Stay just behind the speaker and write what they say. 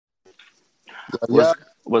Yeah,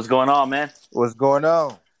 What's going on, man? what's going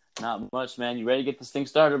on? Not much, man. You ready to get this thing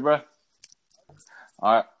started, bro?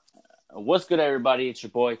 All right. What's good, everybody? It's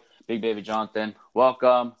your boy, Big Baby Jonathan.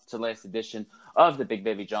 Welcome to the latest edition of the Big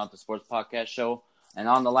Baby Jonathan Sports Podcast Show. And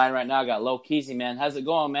on the line right now, I got Low Keezy, man. How's it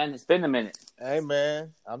going, man? It's been a minute. Hey,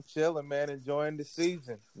 man, I'm chilling, man, enjoying the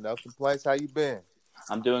season. No complaints. How you been?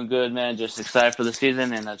 I'm doing good, man. Just excited for the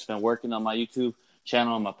season, and I've just been working on my YouTube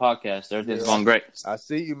channel and my podcast. Everything's Yeah, going great. I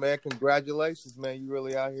see you, man. Congratulations, man. You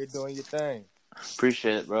really out here doing your thing.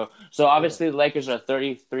 Appreciate it, bro. So Yeah. obviously the Lakers are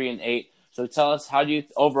 33-8. So tell us, how do you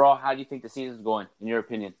think the season's going in your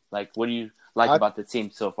opinion? Like, what do you like I about the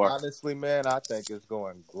team so far? honestly, man, I think it's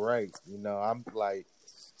going great. I'm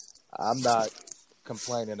not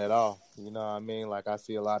complaining at all. You know what I mean? Like, I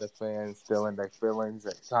see a lot of fans still in their feelings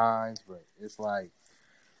at times, but it's like,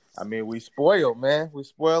 I mean, we spoiled, man. We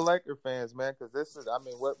spoiled Laker fans, man, because this is, I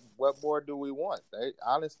mean, what more do we want?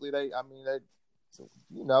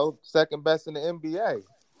 Second best in the NBA.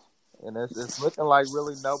 And it's looking like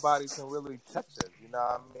really nobody can really touch us. You know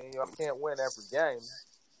what I mean? You can't win every game.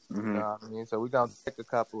 You Mm-hmm. know what I mean? So we're going to take a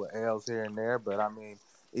couple of L's here and there. But, I mean,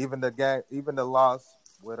 even the loss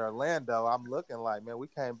with Orlando, I'm looking like, man, we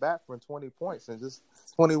came back from 20 points and just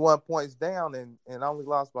 21 points down and only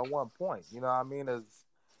lost by 1 point. You know what I mean?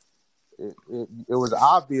 It was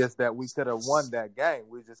obvious that we could have won that game.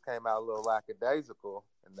 We just came out a little lackadaisical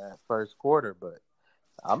in that first quarter, but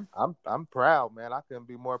I'm proud, man. I couldn't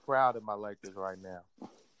be more proud of my Lakers right now.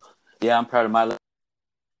 Yeah, I'm proud of my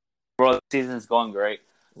bro. The season's going great.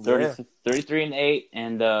 Yeah, 33-8,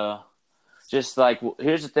 and just like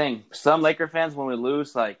here's the thing: some Laker fans, when we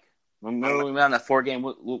lose, like remember we went on that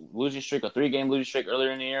 4-game losing streak, a 3-game losing streak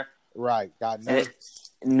earlier in the year, right. Got and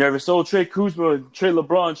nervous. nervous. Oh, trade Kuzma, trade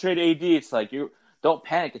LeBron, trade AD. It's like you don't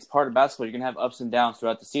panic. It's part of basketball. You're gonna have ups and downs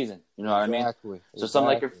throughout the season. You know what I mean? So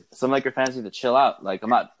Exactly. some Laker fans need to chill out. Like I'm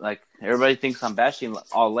not like everybody thinks I'm bashing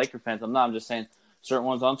all Laker fans. I'm not. I'm just saying certain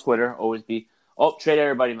ones on Twitter always be trade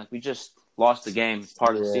everybody. I'm like, we just lost the game. It's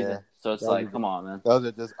part of the Yeah, season. So it's those like, are come on, man. those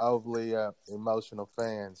are just overly emotional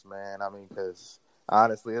fans, man. I mean, because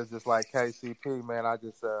honestly, it's just like KCP, man. I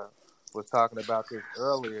just was talking about this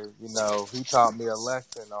earlier. You know, he taught me a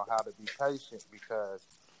lesson on how to be patient because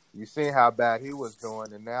you seen how bad he was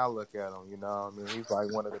doing, and now look at him. You know, I mean, he's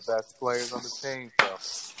like one of the best players on the team. So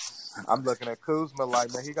I'm looking at Kuzma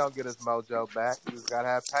like, man, he gonna get his mojo back. He just gotta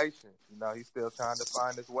have patience. You know, he's still trying to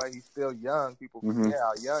find his way. He's still young. People Mm-hmm. forget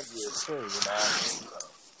how young he is too. You know what I mean?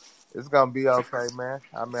 So it's gonna be okay, man.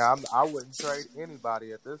 I mean, I wouldn't trade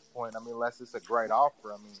anybody at this point. I mean, unless it's a great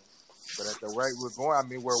offer. I mean, but at the rate we're going, I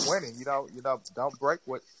mean, we're winning.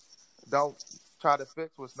 Don't try to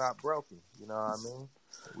fix what's not broken. You know what I mean?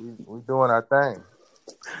 We doing our thing.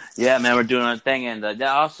 Yeah, man, we're doing our thing, and I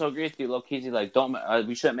also agree with you, Low-Key. Like,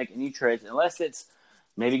 we shouldn't make any trades unless it's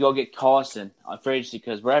maybe go get Collison on free agency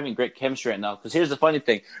because we're having great chemistry right now. Because here's the funny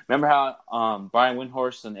thing: remember how Brian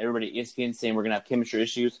Windhorst and everybody at ESPN saying we're gonna have chemistry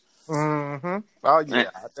issues? Mm-hmm. Oh And, yeah,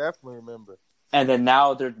 I definitely remember. and then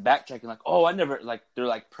now they're backtracking, like, oh, I never like they're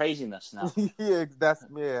like praising us now. Yeah,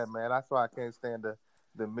 man. That's why I can't stand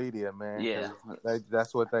the media, man, Yeah, because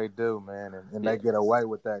that's what they do, man, and yeah. they get away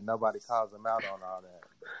with that. Nobody calls them out on all that.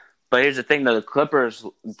 But here's the thing: though, the Clippers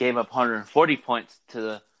gave up 140 points to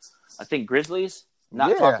the, I think, Grizzlies. Yeah,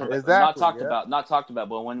 exactly. Yeah, Not talked about.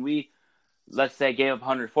 But when we, let's say, gave up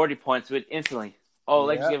 140 points, we'd instantly, oh,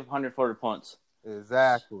 Lakers yeah, gave up 140 points.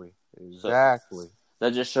 exactly, So exactly.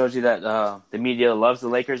 that just shows you that the media loves the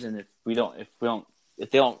Lakers, and if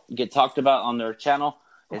they don't get talked about on their channel,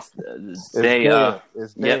 it's It's they dead.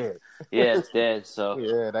 It's yep, dead. yeah, it's dead. So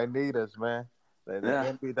Yeah, they need us, man.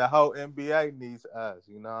 yeah. The whole NBA needs us.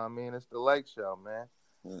 You know what I mean? It's the Lake Show, man.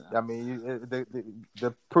 Yeah. I mean,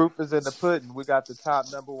 the proof is in the pudding. We got the top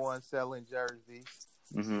number one selling jersey.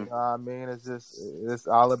 Mm-hmm. You know what I mean? It's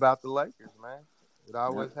all about the Lakers, man. It Yeah.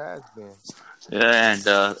 always has been. Yeah, and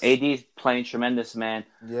AD's playing tremendous, man.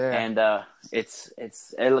 Yeah. And it's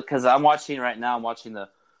because I'm watching right now. I'm watching the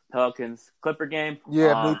Pelicans Clipper game.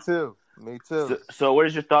 Yeah, me too. Me too. So what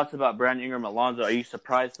is your thoughts about Brandon Ingram, Alonzo? Are you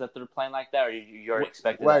surprised that they're playing like that, or you already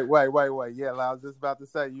expected that? Wait. Yeah, I was just about to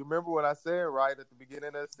say, you remember what I said right at the beginning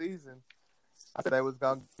of the season? I said they was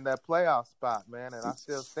going to get in that playoff spot, man, and I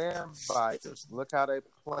still stand by it. Look how they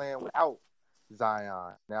playing without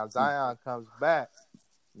Zion. Now Zion comes back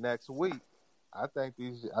next week. I think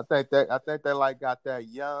they like got that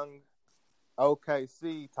young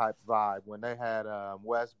OKC type vibe when they had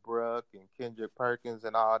Westbrook and Kendrick Perkins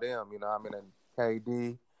and all them, you know what I mean, and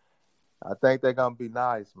KD. I think they're gonna be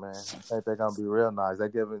nice, man. I think they're gonna be real nice. They're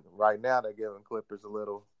giving Clippers a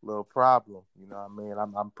little problem. You know what I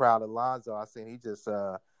mean? I'm proud of Lonzo. I seen he just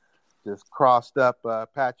just crossed up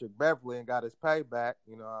Patrick Beverly and got his payback.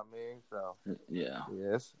 You know what I mean? So Yeah.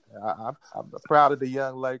 yes, I'm proud of the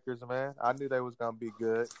young Lakers, man. I knew they was gonna be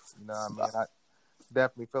good. You know what I mean? I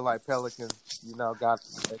definitely feel like Pelicans,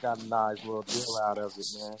 they got a nice little deal out of it,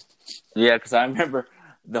 man. Yeah, because I remember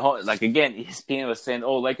the whole again, ESPN was saying,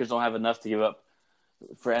 "Oh, Lakers don't have enough to give up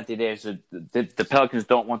for Anthony Davis. So the Pelicans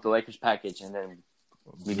don't want the Lakers package," and then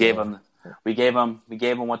we gave them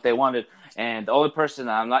what they wanted. And the only person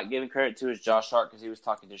I'm not giving credit to is Josh Hart because he was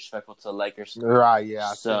talking disrespectful to the Lakers. Right? Yeah,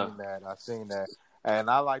 I So seen that, and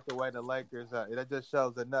I like the way the Lakers. It just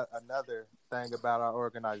shows another thing about our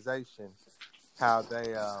organization, how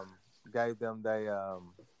they gave them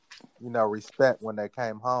respect when they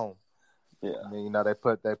came home. yeah, I mean,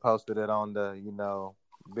 they posted it on the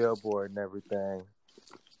billboard and everything,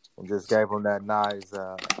 and just gave them that nice.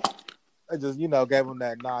 It just gave them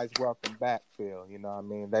that nice welcome back feel. You know what I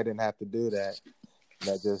mean? They didn't have to do that.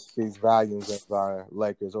 That just speaks volumes of our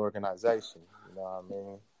Lakers organization. You know what I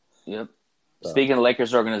mean? yep. So. Speaking of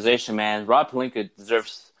Lakers organization, man, Rob Pelinka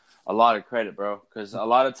deserves a lot of credit, bro. Because a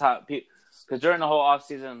lot of time, because during the whole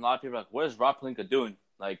offseason, a lot of people are like, "What is Rob Pelinka doing?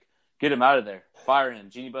 Like, get him out of there, fire him,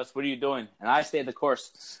 Genie Bus. What are you doing?" And I stayed the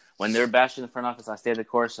course. When they're bashing the front office, I stayed the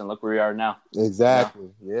course, and look where we are now.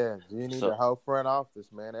 Exactly. Yeah, Genie, So, the whole front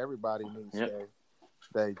office, man. Everybody needs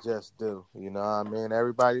they just do. You know what I mean?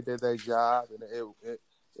 Everybody did their job, and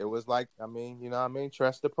it was like, I mean, you know what I mean?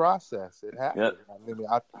 Trust the process. It happened.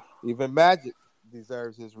 Even Magic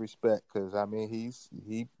deserves his respect because, I mean,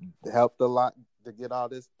 he helped a lot to get all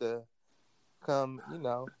this to come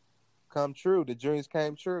true. The dreams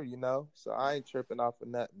came true, So I ain't tripping off of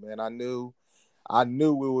nothing, man. I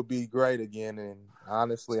knew we would be great again, and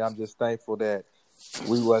honestly, I'm just thankful that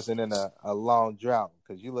we wasn't in a long drought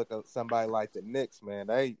because you look at somebody like the Knicks, man.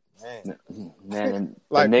 man,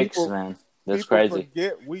 like the Knicks, man, that's people crazy.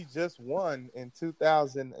 Forget we just won in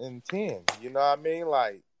 2010. You know what I mean?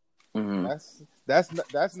 Like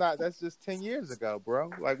that's just 10 years ago,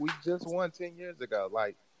 bro. Like we just won 10 years ago.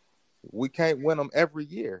 Like we can't win them every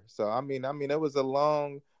year. So I mean, it was a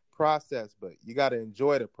long process, but you got to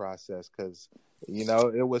enjoy the process because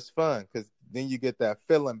it was fun. Because then you get that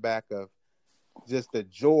feeling back of just the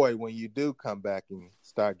joy when you do come back and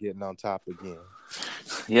start getting on top again.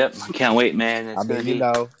 Yep, I can't wait, man.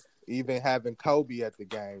 It's even having Kobe at the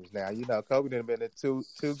games now. Kobe done been in two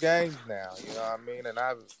games now. You know what I mean? And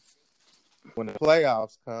when the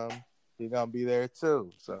playoffs come, he's gonna be there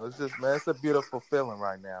too. So it's just, man, it's a beautiful feeling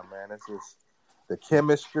right now, man. It's just the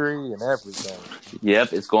chemistry and everything.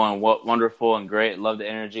 Yep, it's going wonderful and great. Love the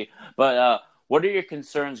energy. But what are your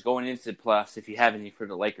concerns going into the playoffs, if you have any, for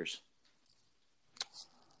the Lakers?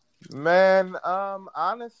 Man,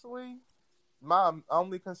 honestly, my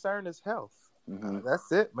only concern is health.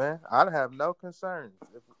 That's it, man. I have no concerns.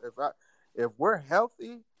 If we're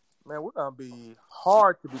healthy, man, we're gonna be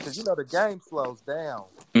hard to because the game slows down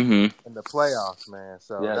in the playoffs, man.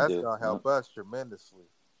 So that's gonna help us tremendously.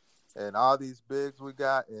 And all these bigs we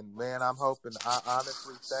got, and man, I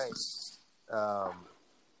honestly think,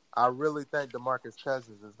 I really think DeMarcus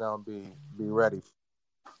Cousins is gonna be ready.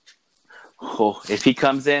 Oh, if he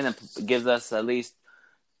comes in and gives us at least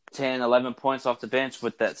 10, 11 points off the bench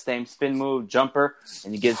with that same spin move, jumper,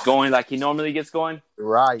 and he gets going like he normally gets going.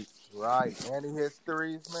 Right. And he hits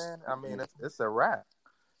threes, man. I mean, it's a wrap.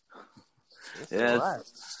 It's a wrap.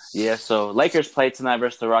 Yeah, so Lakers play tonight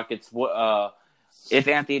versus the Rockets. If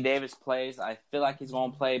Anthony Davis plays, I feel like he's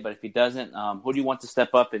going to play, but if he doesn't, who do you want to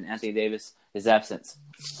step up in Anthony Davis' absence?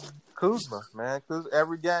 Kuzma, man.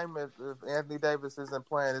 Every game, if Anthony Davis isn't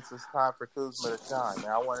playing, it's just time for Kuzma to shine. Man,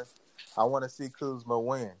 I want to see Kuzma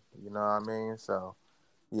win. You know what I mean? So,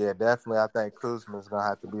 yeah, definitely, I think Kuzma's gonna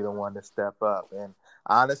have to be the one to step up. And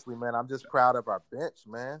honestly, man, I'm just proud of our bench,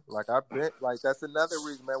 man. Like our bench, like that's another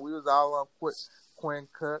reason, man. We was all on Quinn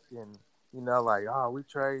Cook, and we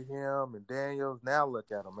trade him and Daniels. Now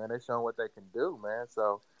look at them, man. They showing what they can do, man.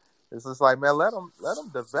 So it's just like, man, let them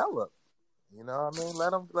develop. You know what I mean?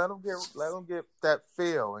 Let them get that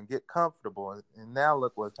feel and get comfortable. And now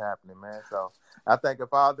look what's happening, man. So I think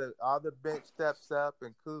if all the bench steps up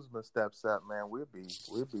and Kuzma steps up, man, we'll be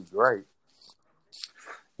great.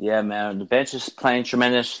 Yeah, man. The bench is playing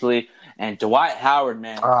tremendously, and Dwight Howard,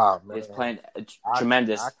 man, is playing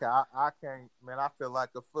tremendous. I can't, man. I feel like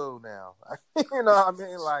a fool now. You know what I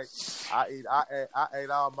mean? Like I ate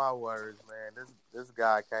all my words, man. This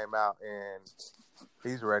guy came out and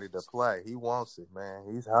he's ready to play. He wants it, man.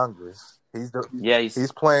 He's hungry. He's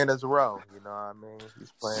playing his role. You know what I mean?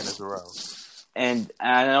 He's playing his role. And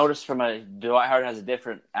I noticed Dwight Howard has a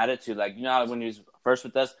different attitude. Like, how when he was first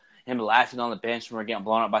with us, him laughing on the bench when we're getting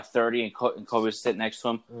blown up by 30, and Kobe was sitting next to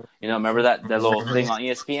him. Remember that little thing on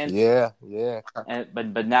ESPN? Yeah. And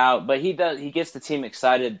but he gets the team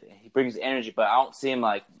excited. He brings energy, but I don't see him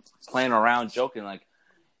like playing around, joking. Like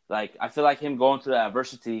I feel like him going through that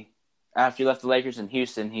adversity after he left the Lakers in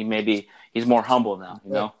Houston. He's more humble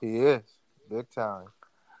now. He is big time.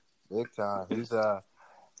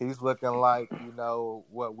 He's looking like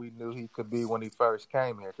what we knew he could be when he first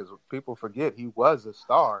came here. Because people forget he was a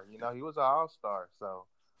star. He was an all-star. So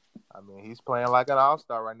I mean, he's playing like an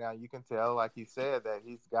all-star right now. You can tell, like he said, that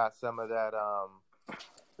he's got some of that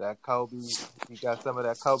Kobe. He got some of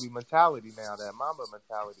that Kobe mentality now, that Mamba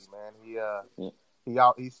mentality, man.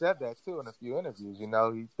 He said that too in a few interviews. He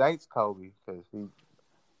thanks Kobe because he,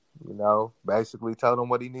 basically told him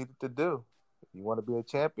what he needed to do. If you want to be a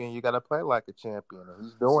champion, you got to play like a champion, and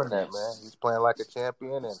he's doing that, man. He's playing like a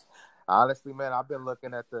champion, and honestly, man, I've been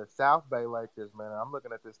looking at the South Bay Lakers, man. I'm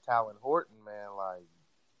looking at this Talon Horton, man, like.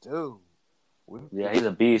 Dude. He's a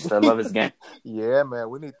beast. I love his game. Yeah, man.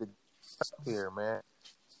 We need to get up here, man.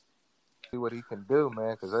 See what he can do,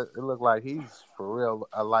 man, because it looks like he's, for real,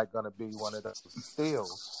 going to be one of those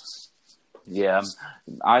steals. Yeah.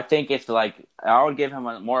 I think I would give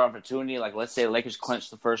him more opportunity. Like, let's say the Lakers clinch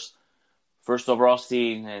the first overall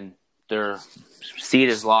seed and their seed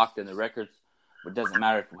is locked and the record, it doesn't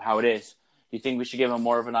matter how it is. Do you think we should give him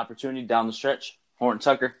more of an opportunity down the stretch? Horton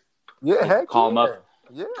Tucker? Yeah, heck call him up.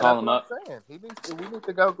 Yeah, call him up. I'm saying. We need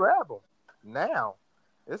to go grab him now.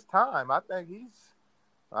 It's time. I think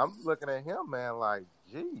I'm looking at him, man. Like,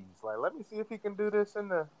 geez, like let me see if he can do this in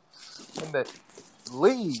the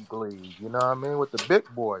league. You know what I mean, with the big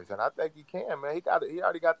boys, and I think he can, man. He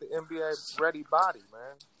already got the NBA ready body,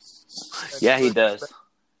 man. Yeah, he does.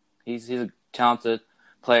 He's a talented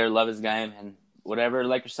player. Love his game, and whatever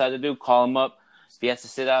Lakers decide to do, call him up. If he has to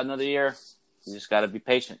sit out another year, you just got to be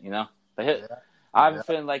patient, But I have a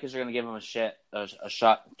feeling Lakers are going to give him a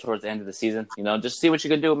shot towards the end of the season. Just see what you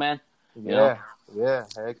can do, man. Yeah,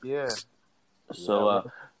 heck yeah.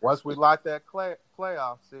 So once we lock that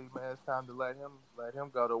playoff seed, man, it's time to let him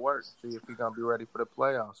go to work. See if he's going to be ready for the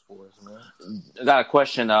playoffs for us, man. I got a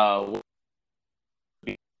question.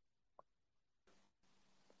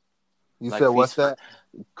 You said what's that?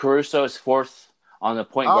 Caruso is fourth on the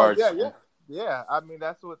point guards. Yeah. I mean,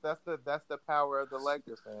 that's the power of the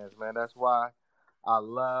Lakers fans, man. That's why I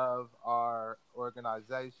love our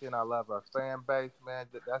organization. I love our fan base, man.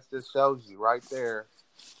 That just shows you right there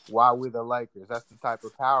why we're the Lakers. That's the type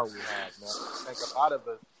of power we have, man. I think a lot of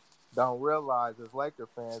us don't realize as Laker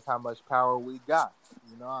fans how much power we got.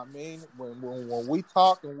 You know what I mean? When we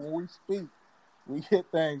talk and when we speak, we get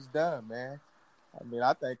things done, man. I mean,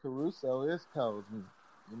 I think Caruso is cold.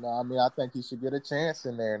 You know what I mean? I think he should get a chance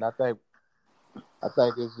in there, and I think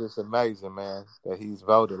it's just amazing, man, that he's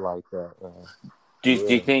voted like that, man. Do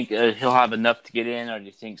you think he'll have enough to get in, or do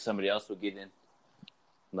you think somebody else will get in?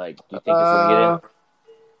 Like, do you think he's going to get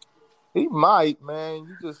in? He might,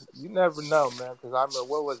 man. You never know, man. Because I remember,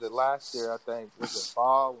 what was it last year? I think was it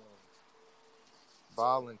Ball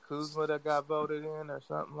and Kuzma that got voted in, or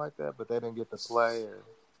something like that, but they didn't get to play.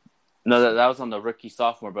 No, that was on the rookie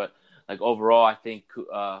sophomore. But like overall, I think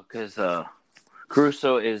because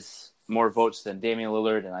Caruso is more votes than Damian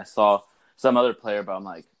Lillard, and I saw some other player, but I'm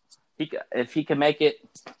like, if he can make it,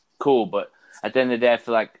 cool. But at the end of the day, I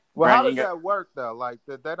feel like how does that work though? Like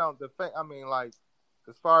they don't defend. I mean, like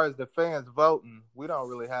as far as the fans voting, we don't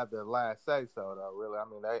really have the last say so though. Really, I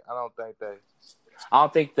mean, I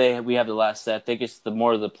don't think we have the last say. I think it's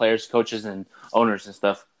more of the players, coaches, and owners and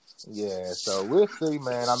stuff. Yeah, so we'll see,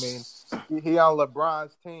 man. I mean, he on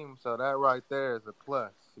LeBron's team, so that right there is a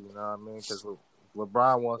plus. You know what I mean? Because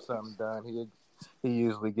LeBron wants something done, he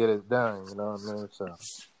usually get it done. You know what I mean? So.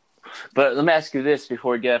 But let me ask you this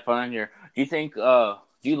before we get on here: do you think do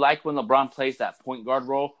you like when LeBron plays that point guard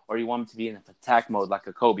role, or do you want him to be in attack mode like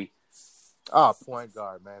a Kobe? Oh, point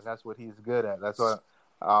guard, man. That's what he's good at. That's what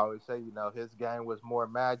I always say. His game was more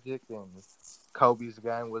Magic, and Kobe's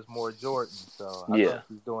game was more Jordan. So I think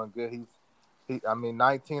he's doing good. I mean,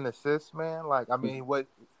 19 assists, man. Like, I mean,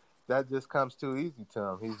 that just comes too easy to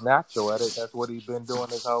him. He's natural at it. That's what he's been doing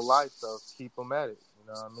his whole life. So keep him at it. You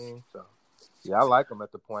know what I mean? So yeah, I like him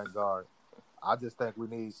at the point guard. I just think we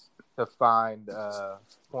need to find a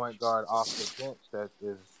point guard off the bench that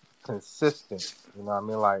is consistent. You know what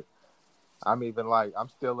I mean? Like, I'm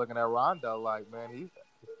still looking at Rondo. Like, man,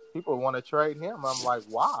 people want to trade him. I'm like,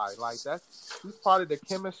 why? Like, he's part of the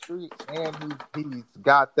chemistry, and he's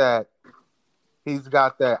got that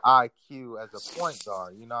IQ as a point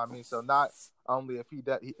guard. You know what I mean? So not only if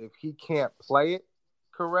he can't play it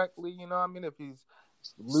correctly, you know what I mean? If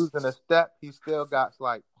losing a step, he still got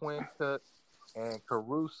like Quintus and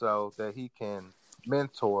Caruso that he can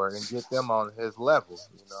mentor and get them on his level.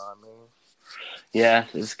 You know what I mean? Yeah,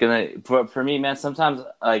 it's gonna for me, man. Sometimes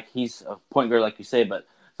like he's a point guard, like you say, but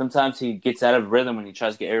sometimes he gets out of rhythm when he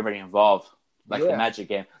tries to get everybody involved, like the Yeah, Magic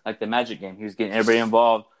game. Like the Magic game, he was getting everybody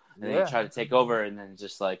involved, and then he yeah, tried to take over, and then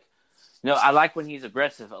just like, I like when he's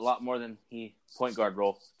aggressive a lot more than he point guard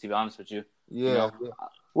role. To be honest with you, yeah.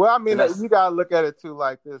 Well, I mean, that's you gotta look at it too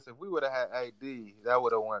like this. If we would have had AD, that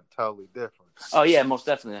would have went totally different. oh yeah, most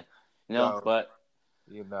definitely, So, but.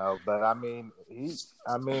 but I mean,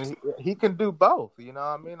 he can do both. You know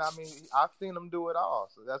what I mean? I've seen him do it all.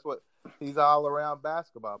 So that's what he's all around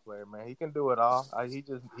basketball player, man. He can do it all. He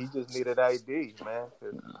just needed AD, man.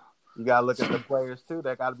 'Cause you gotta look at the players too.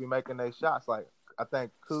 They gotta be making their shots. Like I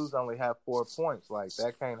think Kuz only had 4 points. Like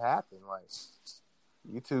that can't happen. Like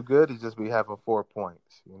you too good to just be having 4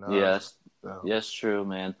 points. You know? Yes, So, yes, true,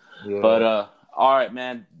 man. yeah. But all right,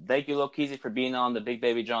 man. Thank you, Lil Keezy, for being on the Big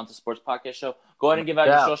Baby Johnson Sports Podcast Show. Go ahead and give out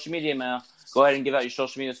your social media, man. Go ahead and give out your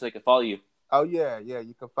social media so they can follow you. Oh yeah.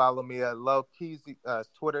 You can follow me at Lowkeezy,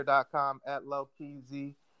 Twitter.com at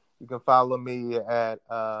Lowkeezy. You can follow me at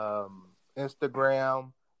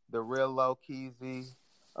Instagram, The Real Lowkeezy,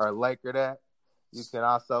 or Laker That. You can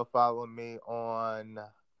also follow me on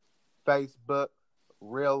Facebook,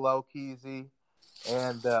 Real Lowkeezy,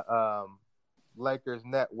 and the Lakers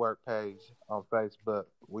Network page on Facebook.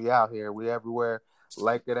 We out here. We everywhere.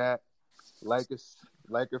 Laker That.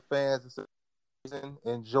 Laker fans,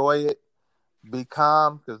 enjoy it. Be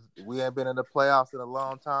calm because we ain't been in the playoffs in a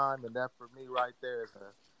long time, and that for me right there is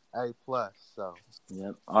A+. So,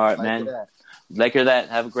 yep. All right, Laker man. That. Laker that.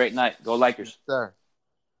 Have a great night. Go Lakers. Sir.